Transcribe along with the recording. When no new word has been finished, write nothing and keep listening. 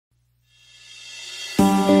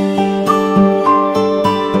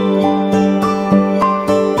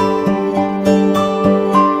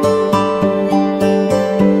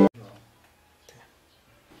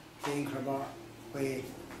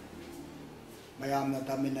mayamna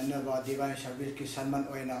taminanaba divine service ki sanman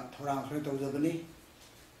oina thorang khre tawjabani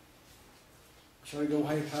soigo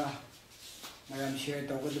hai kha mayam share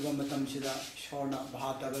tawgadaba matam sida shorna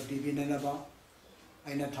bhataba bibinanaba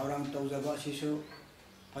aina thorang tawjaba sisu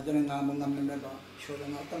fajana ngam ngamnaba shora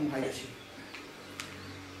ngam haiyasi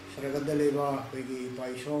saragadda leba koigi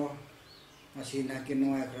paiso ngasi naki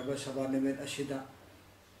noya kraba saba nimet asida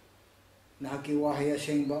naki wahaya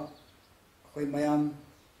sengba koi mayam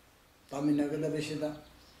taminagadaba sida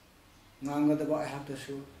ngangadaba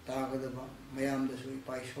ahatasu tagadaba mayam dasu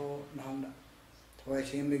paiso nahna thoi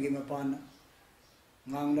sembegi mapana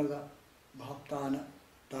nganglaga bhaptana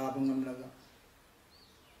tabangamlaga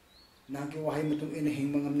naki wahay matung ina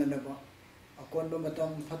hingmangamnanaba akonba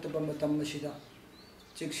matam fataba matam asida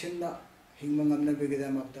chiksinna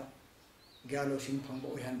hingmangamnabigadamakta gyalo sing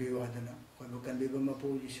phangba oihanbiyo hadana khoibu kanbiba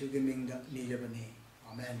mapu Jisu gi mingda nijabani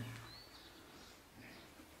amen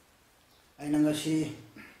aina ngasi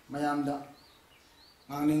mayamda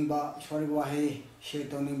nganingba ishwargi wahay share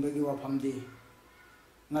tawningbagi wafamdi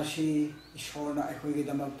ngasi ishwarna aikhoigi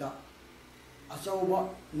damakta achauba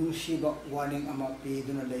nungsiba warning ama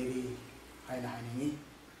piduna leiri haina haningi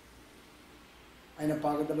aina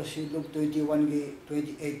pagadaba si Luke 21 gi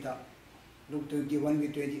 28 ta Luke 21 gi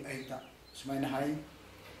 28 ta smaina hai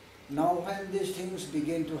now when these things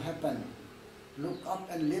begin to happen look up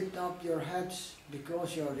and lift up your heads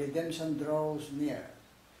because your redemption draws near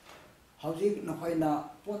hauji nakhoina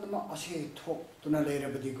potma ase thok tuna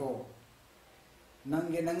leirabadiko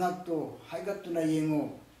nange nangak to haigat tuna yengo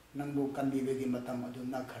nangbu kanbibegi matam adu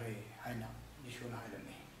nakhare haina Jisuna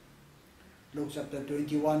hailani Luke chapter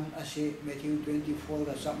 21 ase Matthew 24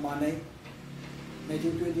 ga sammanai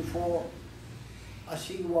Matthew 24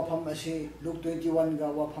 asi wafam ase Luke 21 ga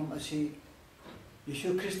wafam ase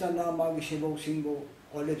Jisu Kristana magi sebau singbo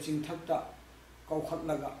olive sing thakta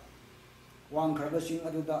kaukhatlaga wangkhraba sing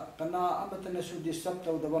aduda kana amatana su disturb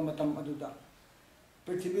tawdaba matam aduda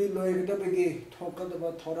prithvi loigadabagi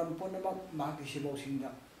thokadaba thoram punamak magi sebau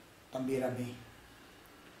singda tambirami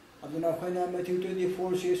aduna khoina Matthew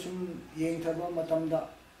 24 se sum yengthaba matamda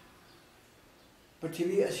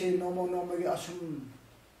prithvi ase nomo gi asum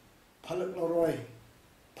phalak loroi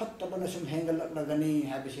phattabana sum hengalak lagani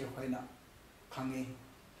habise khoina khangi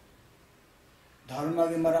dharma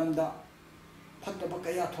gi maramda phattaba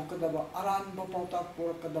kaya thokadaba aranba pauta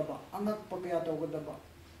porakadaba angak pakaya tawgadaba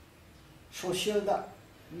social da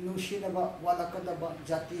nusinaba walakadaba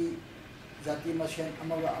jati masen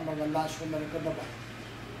amaga la sonarakadaba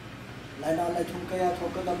laina laithum kaya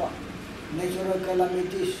thokadaba natural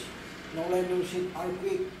calamities nolai nusit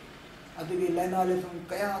earthquake adugi laina laithum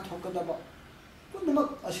kaya thokadaba punamak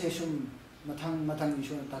ase sum mathang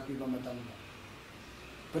isona takiba matamda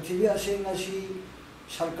prithvi ase ngasi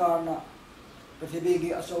sarkarna prithvi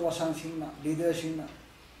gi achawa sangsingna leadersingna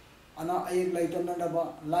ana ayek laitananaba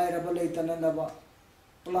lairaba laitananaba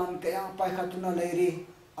plan kaya paikhatuna leiri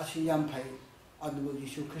asi yam phai adubu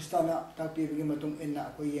Jisu Kristana takpibigi matung inna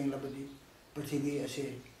akoi yenglabadi prithvi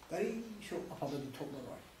ase kari so afabadi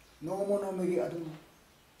thoklaroi nomo gi adum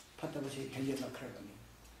phatabasi thenje lakhragani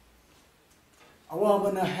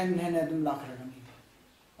awabana hen adum lakhragani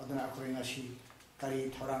aduna akoi ngasi kari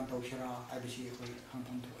thorang tawsira abisi akoi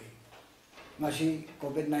khangtham thoi ngasi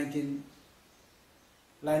COVID-19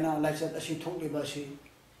 laina laichat asi thokliba si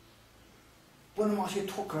punma asi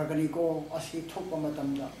thokragani ko asi thokpa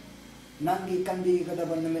matamda nangi kandi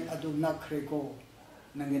gadaba namit adu nakhre ko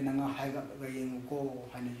nangi nanga haiga ga yengu ko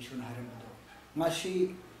haina Jisuna haramdo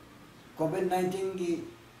ngasi COVID-19 gi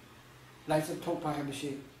laichat thokpa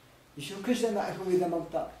habisi Jisu Kristana akhogi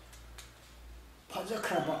damakta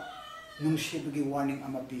phajakhraba nungsibagi warning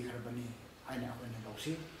ama pikhrabani haina akoina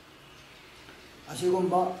lawsi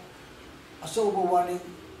asigumba asobo warning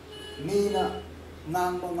mina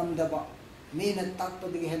nangba ngamdaba mina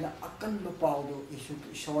takpadagi hena akanba pawdo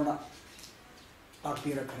Ishwarna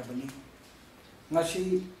takpira khrabani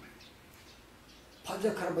ngasi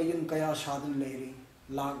phajakhraba yum kaya sadan leiri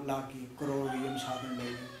laki crore yum sadan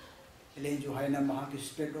leiri elenju haina mahaki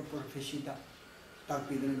spirit of prophecy da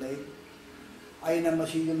takpidan lei aina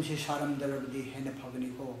masi yum se saram darabdi hena phagani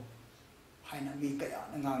ko haina mi kaya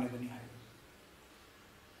ngangnagani hai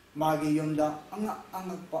magi yumda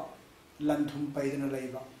angakpa lanthum paidana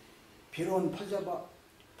leiba phiron phajaba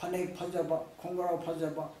phane phajaba khongara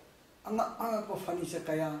phajaba angakpa fanisa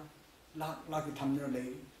kaya laki thamdana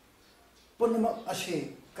lei punma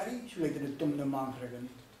ase kari suleitana tumna manghragani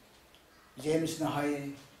James na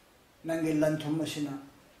hai nangi lanthum asina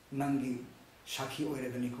nangi sakhi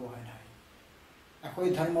oiragani ko haina hai akoi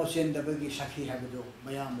dharma sendabagi sakhi habdo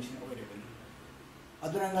mayam asina oiragani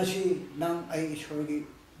aduna ngasi nang ai Ishwargi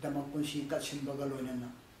damak punsi katsin bagalona na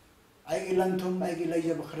ay ilantum ay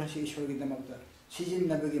gilayja bakra si isor gi damak ta sijin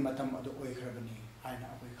na bagi matam ado oi khrabani aina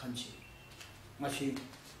akoi khanchi ngasi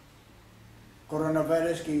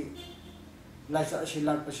coronavirus ki laisa si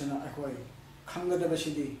lak pasana akoi khangada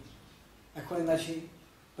basidi akoi ngasi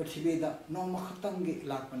prithibida noma khatang gi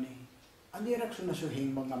lakpani anirak suna su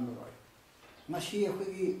hing bangam roi ngasi akoi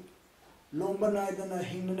gi lomba naidana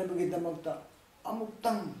hingnana bagi damak ta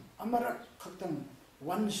amuktang amarak khatang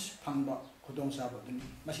once phangba khudong sabadani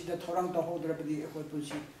masida thorang ta hodrabadi akoi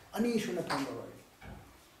punsi ani suna phangba roi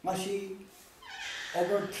ngasi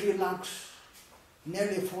over 3 lakhs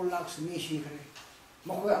nearly 4 lakhs mi shi khare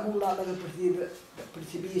makhoi amu la la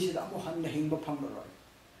prithvi si da amu han hingba phangba roi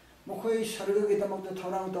makhoi sarga gi damak ta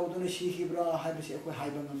thorang tawduna shi hibra haibasi akoi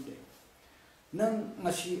haiba ngamde nang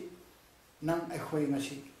ngasi nang akoi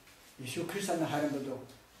ngasi Yesu Christ na harambado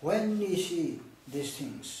when you see these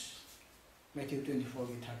things Matthew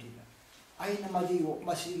 24:30 ay na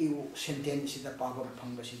masigi sentence da pabab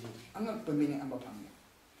phangba si angak pamini amba phang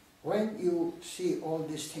when you see all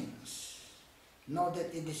these things know that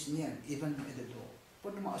it is near even at the door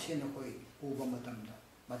punma asena koi uba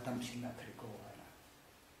matam sina khriko ana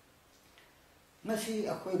nasi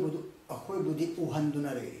akoi budi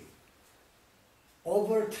uhanduna re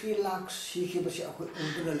over 3 lakhs sikhi basi akoi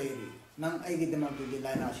uduna le ri nang ai gi damak gi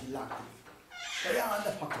laina si lakti kaya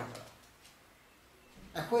anda phakra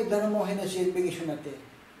akoi dharma hena selbe gi sunate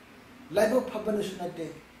laibo phabana sunate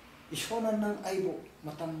ishona nang aibo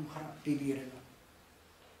matam khara pibirena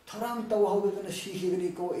tharang taw hawdana sikhi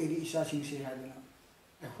gri ko eri isa sing se hadana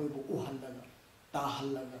akoi bo uhallaga ta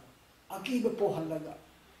hallaga aki bo po hallaga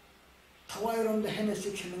thawai rom de hena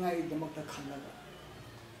sikhingai damak ta khallaga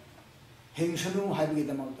Hingsanu habi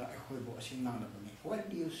damagda akoi bo asing nang nabani. When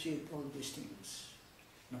you see all these things,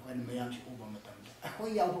 no kan mayam si ubang matamda.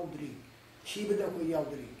 Akoi yaw hodri, sibada akoi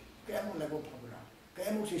yawdri. Kaya mo labo pabra,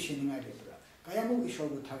 kaya mo si siningai lebra, kaya mo isol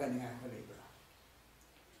bo taganingai akoi lebra.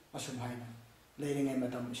 Masumhay na, leiringay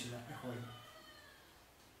matam sila akoi.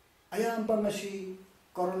 Ayam pa masi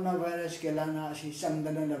coronavirus kelana si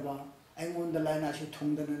sangdana na ba, ay mundalay na si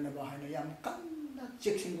tungdana na ba, na yam kan na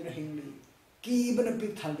chiksin na hingli, kiba na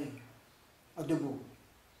pithalin. Adubu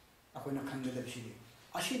ako na khanggadab sidi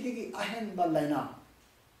asidigi ahen balaina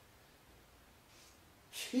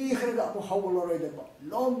sikhraga abu hawloroi deba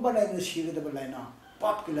lomba na sikhraga balaina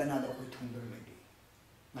pap ki laina da ko thungdar lagi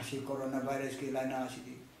ngasi coronavirus ki laina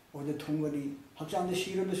asidi oda thungani hakchang da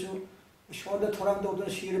sirabasu shoda thorang do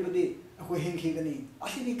da sirabadi ako hingki gani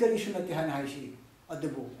asidi kari sunati han haisi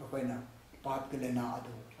adubu ako na pap ki laina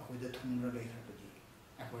adu ako da thungdar lagi habadi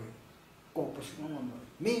ako Kopos ngomong,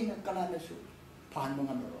 mina kalana su, pahan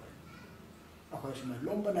mga maror. Ako suma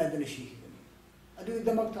lomba na dali sihi kami. Ado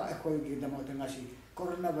damak ta ako damak ta ngasi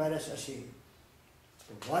coronavirus asi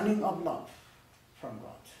the warning of love from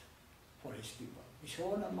God for His people.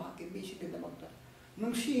 Iso na makakibisi ka damak ta.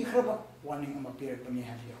 Nung sihi kraba, warning ang mapirat pa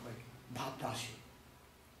niya siya ako baptasi.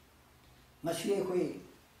 Ngasi ako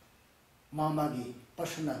mamagi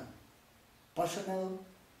personal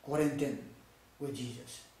quarantine with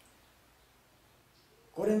Jesus.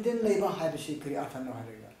 Quarantine labor habisi kri athano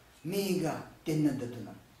harega miga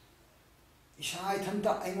tinnadaduna isai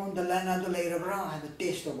thanta aingon da lana do leirabra ha the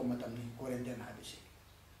taste of matam ni quarantine habisi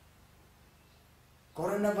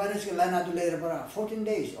coronavirus ke lana do leirabra 14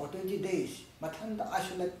 days or 20 days mathanda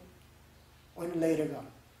isolate on leiraga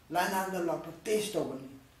lana do la taste of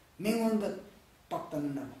ni mingon da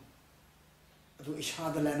paktan na adu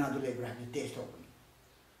isha da lana do leirabra ha taste of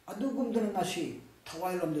adu gum dan ngasi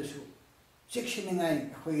thawai lom de su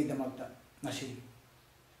Sikshiningai akoi damakta ngasi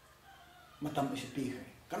matam isi pihai.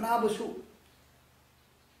 Kanaba su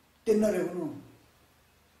tinare kuno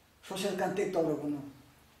social contact tawre kuno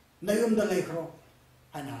nayum da lekhro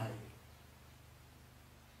hanai.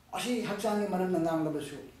 Asi haksangi maram nangang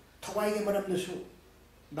labasu thawai ge maram dasu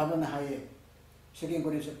babana haye 2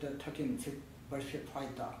 Corinthians chapter 13 verse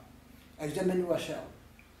 5 ta examine yourself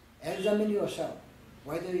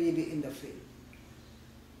whether ye be in the faith.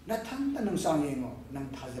 Nathang tanang sangengo nang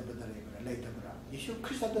thajabada leitabra Yesu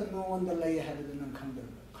Christ da nongonda lei habada nang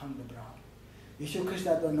khangdabra Yesu Christ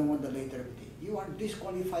da nongonda leitabdi you are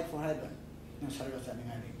disqualified for heaven nang sarga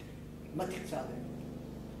saninga leitre mathik sade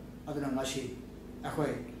aduna ngasi akoi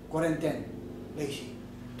quarantine leisi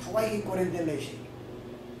thawai ki quarantine leisi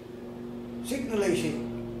signal leisi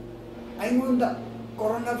aingonda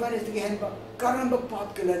coronavirus ki henba karamba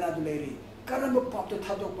pap kelana du leiri karamba pap to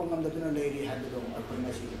thadok pangam da tuna leiri habado akoi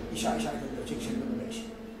ngasi isa da section da leisi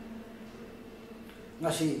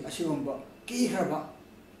ngasi asigomba ki hraba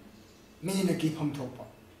mina ki pham thokpa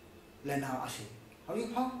lena asi hagi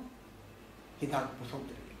pha hidak puthok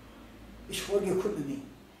ईश्वर की खुद नहीं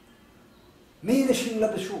mean Singla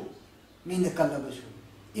Basu mean कल्ला बसु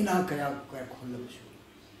इना कया कया खोल बसु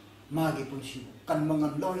मागी पुंसी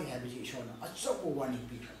कन्मंगम लोई है बिजी ईश्वर ना अच्छा को वाणी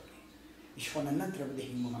पी खबरे ईश्वर ना नत्र बदे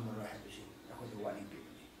हिंगमंगम लोई है बिजी अखो जो वाणी पी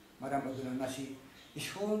मरम अदुना नसी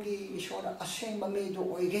ईश्वर असेंग बमे जो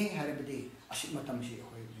ओइगे है बदे असिक मतम से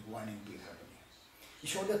अखो वाणी पी खबरे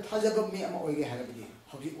ईश्वर थाजब में अमा ओइगे है बदे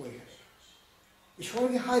हौजी ओइगे ईश्वर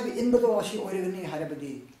की हाई इन बदो असी ओइगनी है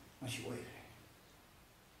बदे मसी ओइगे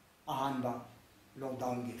अहानबा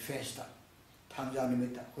लॉकडाउन की फेस्टा थांजा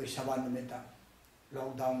निमित्ता कोई सभा निमित्ता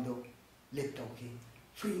लॉकडाउन दो लिफ्ट होगी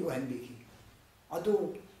फ्री ओहन बिकी अदो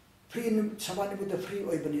फ्री सभा निमित्ता फ्री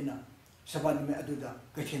ओइबनिना सभा निमित्त अदुदा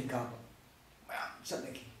कठिन का मयाम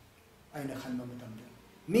चलेगी आइना खनबा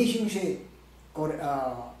मतमदे मीसिंग से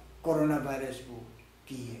कोरोना वायरस बु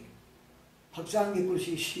किए हक्सांग की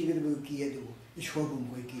पुलसी सीगदबु किए दु ईश्वर बु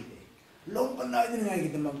मोय किए लोक बनाइदनाय की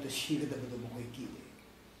दमक सीगदबु मोय किए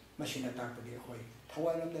मशीन ताकपदी अखोई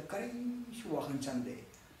थवाइलमदे करिसु वाखन चंदे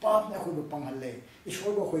पाप ने अखोई पंगहल्ले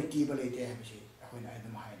ईश्वर को अखोई कीबा लेते है बसी अखोई ना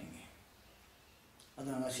एकदम हाइनिंगे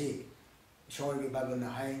अदना ngasi ईश्वर की बाइबल ना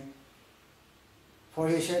high for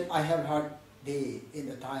he said I have heard thee in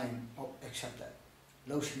the time of accepted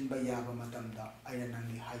loshin ba yaba matamda aina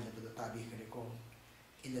nangi haijabada tabi khreko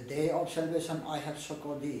in the day of salvation I have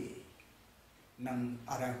succored thee nang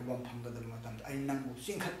arang kubam phangada matamda aina nangu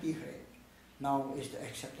singkhat pi khre now is the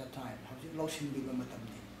accepted time howji loshin bi ba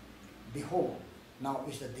matamne behold now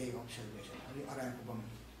is the day of salvation howji arang kubam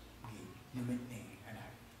gi nimit ne ana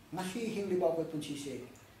ngasi hingli ba ko punchi se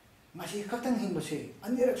ngasi katang hingba se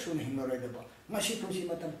anirak sun hingloroi da ba ngasi punchi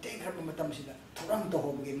matam tengkhar ba matam sida thurang to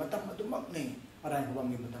hobgi matam adumak ne arang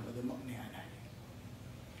kubam gi matam adumak ne ana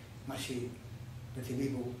ngasi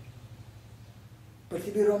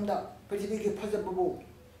prithvi romda prithvi ki phajabu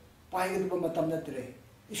paigadu matam natre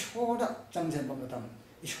ईश्वर चंगजन बमतम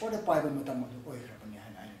ईश्वर पाइब मतम अदु ओइखरबनि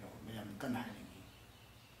हाइन आइ no मयम कन हाइनि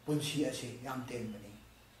पुंसी असे याम तेनबनि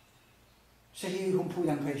सही हुमफु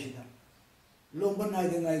यांखै सिदा लोंबन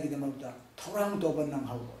नाइदे नाइगि दमता थोरांग तोबन नंग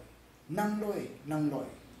हावय नंगलोय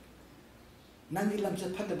नंगि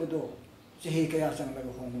लमसे फदबदो सही कया चंगलग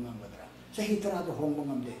होंग नंगदरा सही तरा दो होंग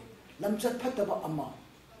नंगदे लमसे फदबा अमा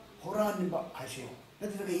होरानिबा हाइसे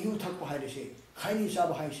नदिगे यु थकपा हाइसे खाइनि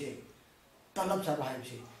साब हाइसे तलब साब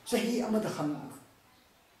हाइसे सही अमद खम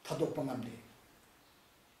थदोक पंगमदे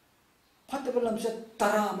फतब लमसे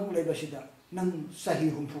तरा मु लेबसिदा नंग सही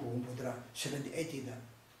हुमफुदरा 70 80 दा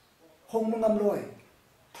होंग मंगमलोय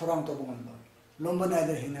थोरांग तो मंगमलोय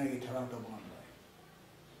लोंबनाइदर हिनागी थोरांग तो मंगमलोय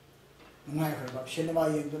नुंगाय खरबा सिनेमा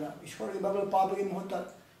येंदुना ईश्वर की बाइबल पाबगी महत्ता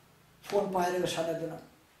फोन पाइरगा सानादुना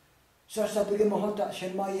चर्च चपगी महत्ता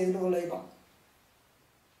सिनेमा येंदुगा लेबा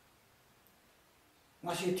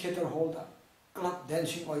ngasi theater hall da club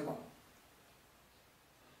dancing oiba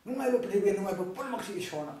nungai ba pribe nungai ba pulmak si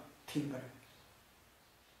ishona thingare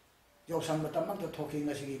yosam matam mak thoking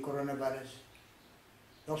ngasi ki corona virus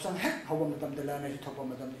yosam hek hawa matam de la na thopa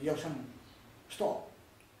matam yosam stop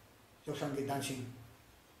yosam ki dancing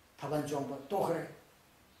thaban jong ba to khare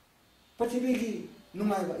pachibi ki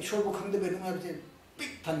nungai ba ishor bu khangde be nungai ba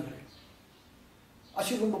big than khare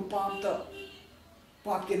asigum ba pam ta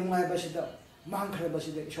pap ke nungai ba sida मांखर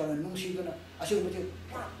बसिदे ईश्वर नुंसीदना असिगमते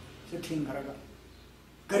से thing Kharga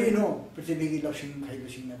करिनो पृथ्वी की लक्षण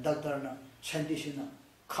खाइबसिना डॉक्टरना साइंटिस्टना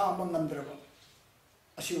खाम नंद्रबा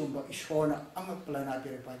असिगम ईश्वरना अंगपलना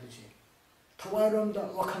पेर पाइबसे थवारोमदा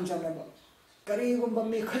वखन जानबा करिगुम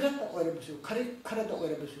मी खजत ओरबसु खरे खरत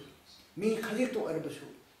ओरबसु मी खजित ओरबसु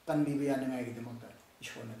तन्बी बियानंगाई की दमता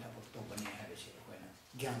ईश्वरना थबक तो बने हाबसे होयना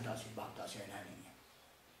ज्ञानता से बाता से नानी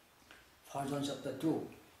for John chapter 2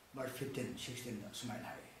 verse 15, 16, smile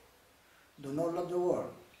high. Do not love the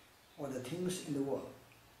world or the things in the world.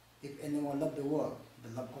 If anyone love the world, the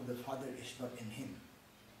love of the Father is not in him.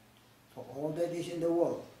 For all that is in the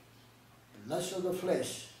world, the lust of the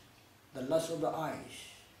flesh, the lust of the eyes,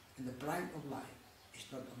 and the pride of life is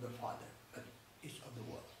not of the Father, but is of the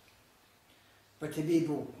world.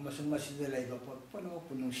 Prathibibu, masung masida laiba pot, pano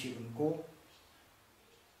punung sibun ko.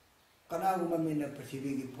 Kanaguma mina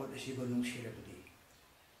prathibi ki pot asibun nung sirabadi.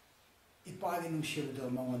 इपागी नुसिबदो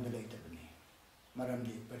मंगोंद लेतबनी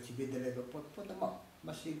मरमदी पृथ्वीद लेबा पोत पोतमा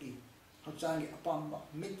मसिगी हचांगी अपाम्बा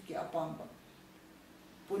मिटकी अपाम्बा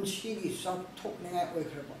पुंसीगी सब थोकनेगाय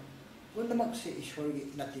ओइखरबा पुनमक से ईश्वर की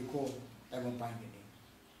नतिको एवं पाइगनी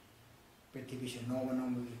पृथ्वी से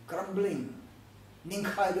नोमनोमगी crumbling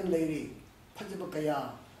निंखायदन लेरी फजब कया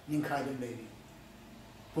निंखायदन लेरी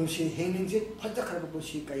पुंसी हेंगिंजे फजखरबा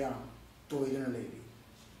पुंसी कया तोयदन लेरी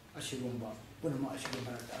असिगुंबा पुनम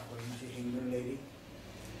असिगुंबा ता होय मसी हेंगन लेरी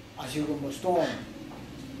असिगुंबा stone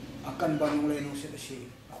akan ba nung lay nung sit si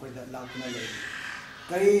ako'y lag na lay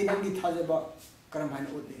kay nang githajaba karamhan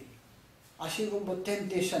udi asigumba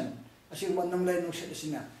temptation asigumba nung lay nung sit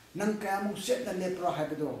sina nang kaya mong set na lepra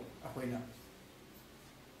haibado ako'y na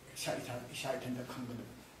isa itanda khangbado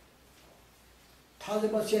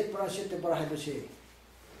thajaba set para haibasi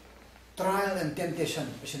trial and temptation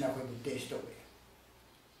asina ako'y taste awe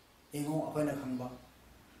ingo ako'y na khangba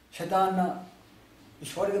Satan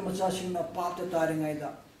Ishwari Machasing na pata taringay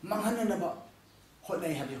da manghana na ba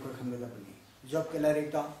hotnay habi ko khangladabani job ke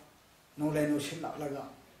larekta nonglay no sin laga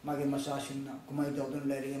magi Machasing na kumay daw don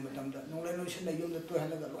laring matamda nonglay no sin na yum da to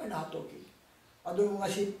halaga loina hatoki adu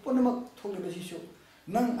ngasi punamak thogibasisu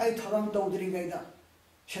nang ay tharang tawdringay da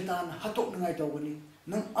Satan hatok ngay tawbani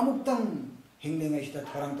nang amuktang hinglingai sida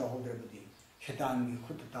tharang tawhodrebadi Satan gi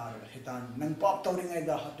khut taraga Satan nang pap tawringay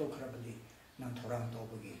da hatok kharabadi nang tharang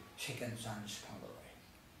tawbagi second chance phanglo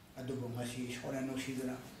adugo ngasi Ishwara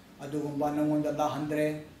nusiduna adugumba nangonda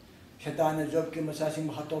lahandre Satan job ki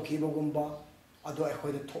masasing hatokibogumba adu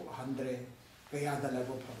akhoi da thok handre kaya da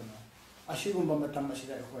lago phagna asigumba matam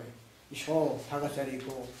asida akhoi isho thagasari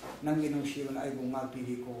ko nangi nusibuna aibu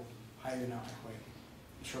ngapiri ko haiduna akhoi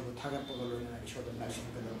isho bu thagapagolona isho da nasin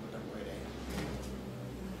kadam matam oire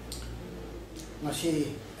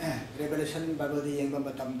ngasi revelation bible di yengba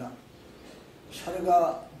matamda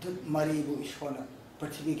sarga dut maribu ishona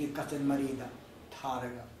Prithvi ki kachan marida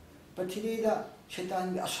tharaga Prithvi da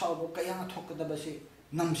Satan ki asabu kaya thokadabasi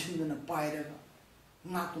namsinduna pairaga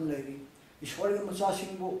ngatum leiri Ishwar ki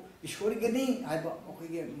machasingbu Ishwar ki ni haiba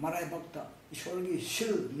akoige marai bhakta Ishwar ki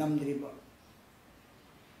sil namdriba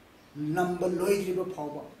namba loidriba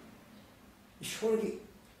phawba Ishwar ki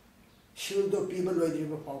sil do piba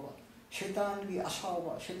loidriba phawba Satan ki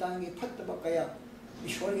asabu Satan ki phattaba kaya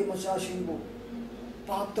Ishwar ki machasingbu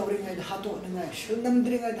Pap tawring ay hato nangay,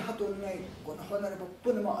 shunamdring ay hato nangay, kung ako na rin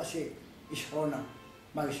punama asi Ishwara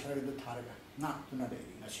mag-ishwara do tharaga, nga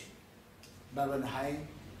tunadari nasi. Baban hay,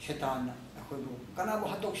 Satan na, ako mo, kanabo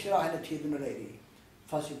hatok sila ay natido na rin.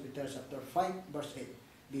 1 Peter chapter 5 verse 8,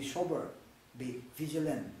 be sober, be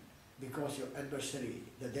vigilant, because your adversary,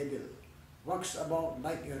 the devil, walks about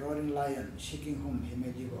like a roaring lion, seeking whom he may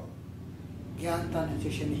devour. Giyantan at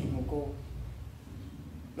siya nihingo ko,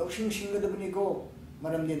 lausing-singa dabani ko,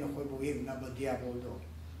 Maram din ako'y buwig na ba diablo do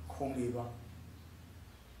kung iba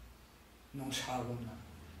nung sagom na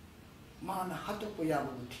mana hatok po yabo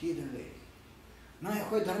do tidan le na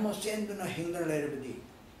ako'y dharma sendo na hingdar le rabadi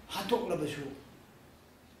hatok labasu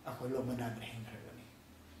ako'y lomanad na hingdar gani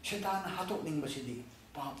Satan hatok ning basidi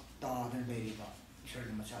pap ta na le riba isar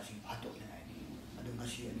na masasing hatok na ay adong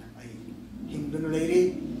kasi na ay hingdar le ri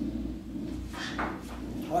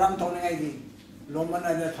orang taw na ay di Loman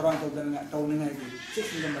na tharang taw na ngay di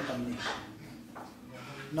sising na matam ni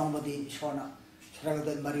nongmadi Ishwara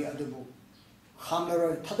saragadan mari adubu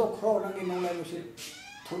khamlaro thadokro nangi nonglay musi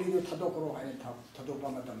thurido thadokro ay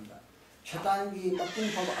thadokpa matamda Satangi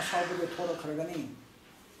mapung paba asabudo thoro kharagani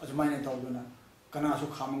ajumayna tawduna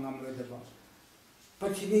kanasu khamangam ledaba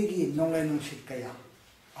Prithvi nonglay nungsit kaya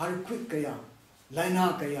earthquake kaya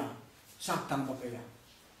laina kaya saktangba kaya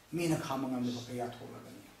mina khamangam leba kaya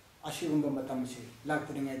thoragani asigumba matamsi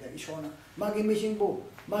lakpuringayda Ishwara magi misingbo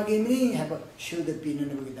magi mini haba shilda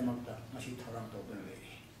pinanabagi damakta masi tharang tawduna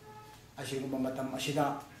leiri asigumba matam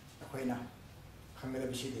asida ako'y na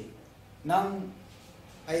khanggadabisidi nang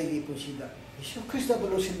aigi pusida Yesu Krista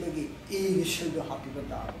balosinbagi igi shilda hapiba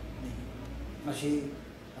tao masi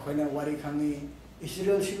ako'y na wari khangi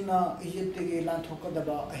Israel singna Egyptigi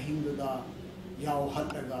lanthokadaba ahingduda yaw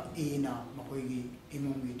hatlaga ina mako'ygi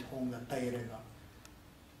imungi thongda tayraga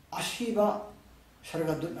Asiba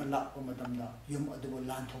sargadut na lakpo matamda yung adubo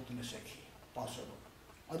lanthok na sakhi pasoro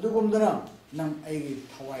adugumdana nang ay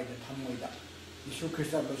thawai da thamoy da Yesu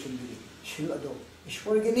Krista basundi sil ado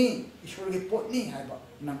Ishwargini Ishwargi potni haiba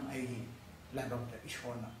nang ay labag da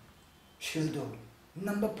Ishwarna sildo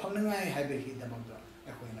namba phangngai haiba hi damagda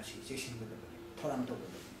akoy na si singda da thoram to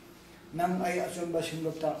nang ay asumba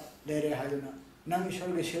singlopta lere hayuna nang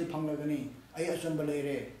Ishwargi sil phanglagani ay asumba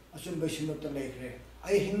lere asumba singlopta lere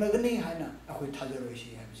ay hinagani hana ako'y thajaroi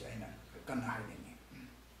si habisi ay na kana harini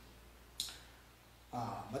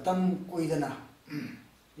matam koidana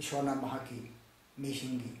Ishwara mahaki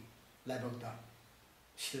misingi laibagda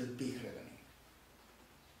silpi khragani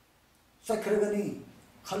sakhragani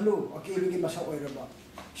khallu akiligi masa oiraba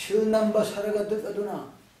sil namba saragadut aduna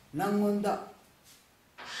nangonda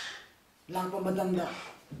langpa matamda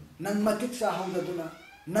nang matik sa hawdaduna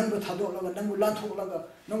nangbu thadolaga nangbu lantholaga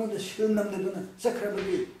nangunda sil namdaduna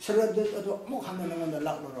sakhrabagi saradut ado amuk hamna nangunda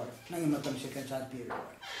lakloroi nangi matam second chance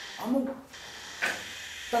piroi amuk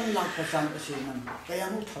tang lak pasang asi nang kaya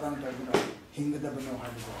mo tharang tawna hingada bano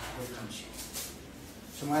halibo ko kansi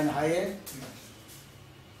sumain haye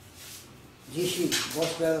GC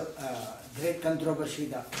gospel great controversy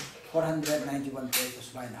da 491 pages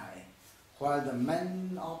sumain haye while the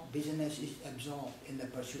man of business is absorbed in the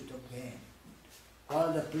pursuit of gain,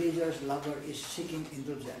 while the pleaser's lover is seeking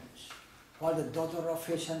indulgence, while the daughter of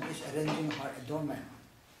fashion is arranging her adornment,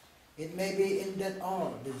 it may be in that hour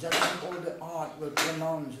the judgment of the art will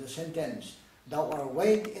pronounce the sentence, thou art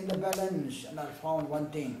weighed in the balance and art found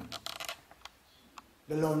wanting.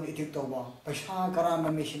 The lone itik toba, paisa karama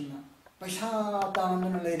mission na, paisa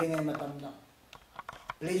tangan na leiringay matamna,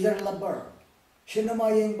 pleaser lover,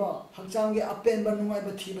 Sinamayang ba, hagsangi apen ba nungay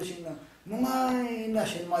ba tiba sing na, nungay na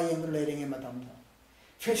sinamayang leiringay matamna.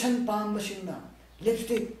 Fashion palm ba sing na,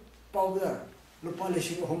 lipstick, powder, lupa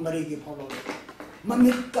lising humarigi follow.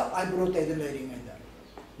 Mamit ka eyebrow tayo leiringay da.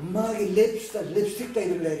 Magi lipstick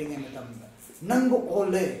tayo leiringay matamna. Nanggo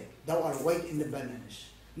ole, thou are weight in the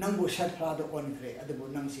balance. Nanggo set flado on kre,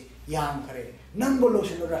 adabo nang si yang kre. Nanggo lo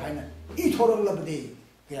sinurahay na, itorong labdi,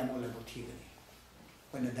 kaya mo labo tiba ni.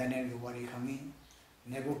 When the Daniel wari kami,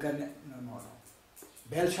 Nebuchadnezzar,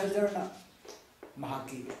 Belshazzar na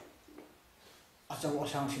mahaki, asaw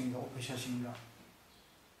asang singa, ofisa singa,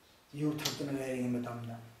 yu thakto na leiring matam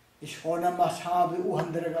na, ishona masabi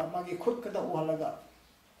uhandaraga, magikut kada uhalaga,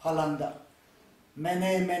 halanda,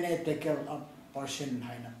 mene tekel a person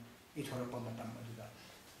haina, ithora pa matam aduga.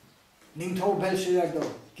 Ningtho Belshazzar do,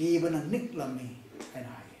 kiiba na niklami, haina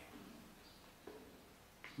haye.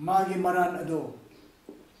 Magi maran ado,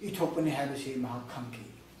 इथोपने है बसे महाखम की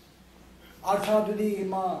अर्थादुदी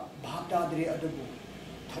मा भागदादरी अदबु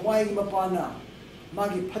थवाई मपाना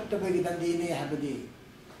मागी फत्तबगी दंदीने है बदी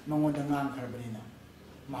मंगोंद ngang खरबनिना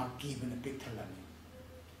मा कीबन पिकथलानी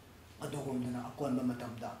अदोगुमदना अकोन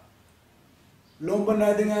बमतमदा लोंबा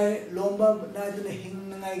नादने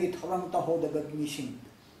हिंगनाई की थरंग तहोदब मिसिंग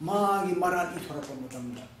मागी मरान इथोरप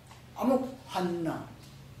मतमदा अमुक हन्ना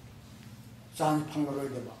chance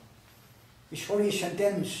फंगरोइदबा Ishori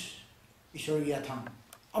sentence, Ishori yatham,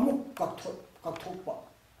 amuk kakthokpa,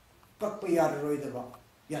 kakpa yarroidaba,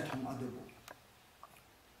 yatham adubu,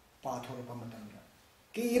 pathorapa matanga.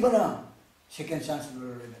 Ki ibana, second chance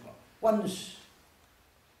roidaba. Once,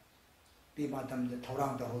 pimatam the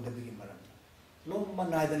Torang the whole the big maram. Lomba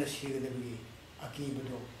naidana siga the big,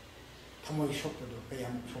 akibudo, tamoy shokudo,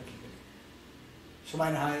 payam shoki.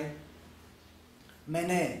 Sumain high,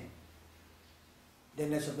 mene. The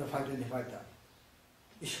next of the 525 ta.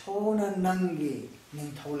 Ishona nangi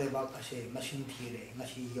ning tholeba ase machine thire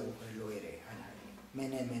ngasi yo loire hanai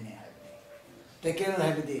mene haibde tekel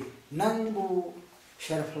haibde nangbu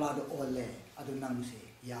sherfla do ole adu nangse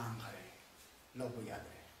yang khare lobu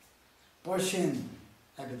yadre portion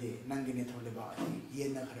haibde nangi ni tholeba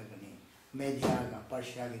yen na khare gani media ga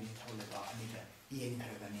persha gi ni tholeba ani da yen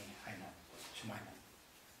khare gani haina sumaina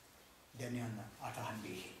daniel na ata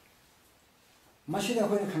hanbi Mashina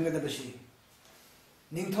hoin khangada basi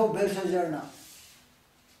ningtho Belshazzar na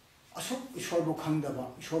asuk ishorbu khangdaba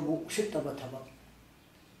ishorbu usittaba thaba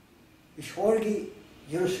ishorgi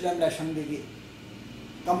Jerusalem la sangdegi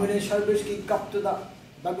community service ki kaptuda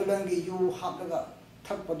Babylon gi yu hapdaga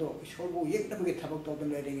thakpado ishorbu yeknabagi thabak tawdan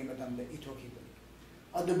leiringe madamda ithoki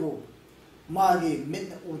adubu magi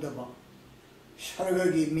mitna udaba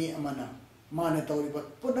sargagi mi amana mana tawriba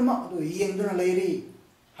punama adu yengduna leiri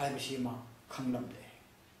haibasi ma Kanglamde.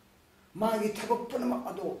 Magi Tabapunama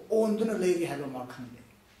Ado owned a lady have a makande.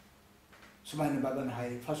 Sumaina Baban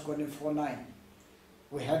High, 1 Corinthians 4:9.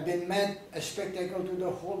 We have been made a spectacle to the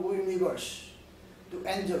whole universe, to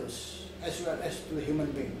angels as well as to the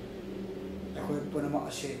human being. Ako Punama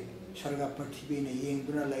Ase, Sarga Partibina Ying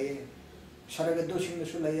Duna Laye, Sarga Dosing the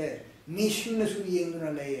Sulaye, Mission the Suying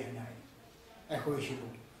Duna Laye and I. Ako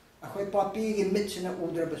Shibu. Ako Papi in Mitsina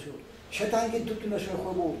Udra Basu, Shatangi Tutuna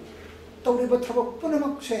Sohobu. Tawriba thabak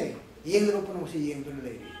punamak se yengro punamak se yengdun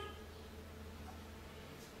leiri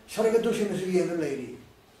sarga dusina se yengdun leiri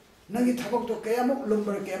nangi thabak to kayamuk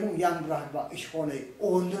lumbar kayamuk yangbra ba ishone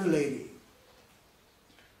ondun leiri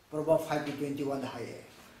Proverbs 5:21 haye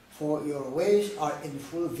for your ways are in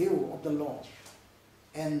full view of the Lord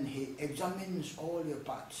and he examines all your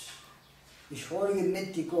paths ishorgi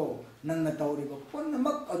mettiko nangna tawriba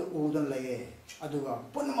punamak adu udun leire aduga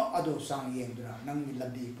punamak adu sang yengduna nangi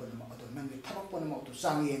labi punamak nangi thabak punamak adu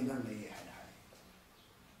sang yengduna leire haina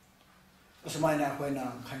asmaina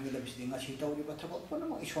khoina khangila bisdi ngasi tawriba thabak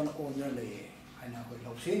punamak ishona onduna leire haina khoi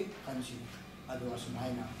lausi kansi adu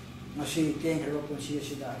asmaina ngasi tengkhriba punsi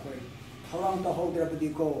asida khoi thalang ta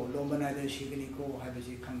hodrabdi ko lombana de signi ko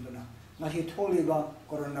haibasi khangduna ngasi tholiba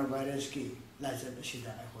coronavirus ki लाजब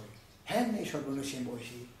असिदा अखोय हेन ईश्वर बुनु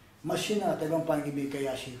सेमबोसी मसिना तैबं पांगी बि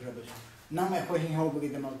कया सिग्रबसु नंग अखोय हिंहौबगी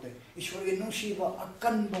दमते ईश्वर के नुसीबा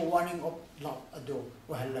अकनब warning of love अदो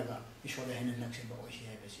वहलगा ईश्वर हेन नक्सिबा ओसी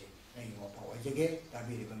हैबसे आई वो पाव जगे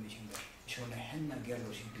ताबिरिबा missing ईश्वर हेन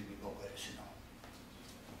गेलोसिंग बिबो ओरसनो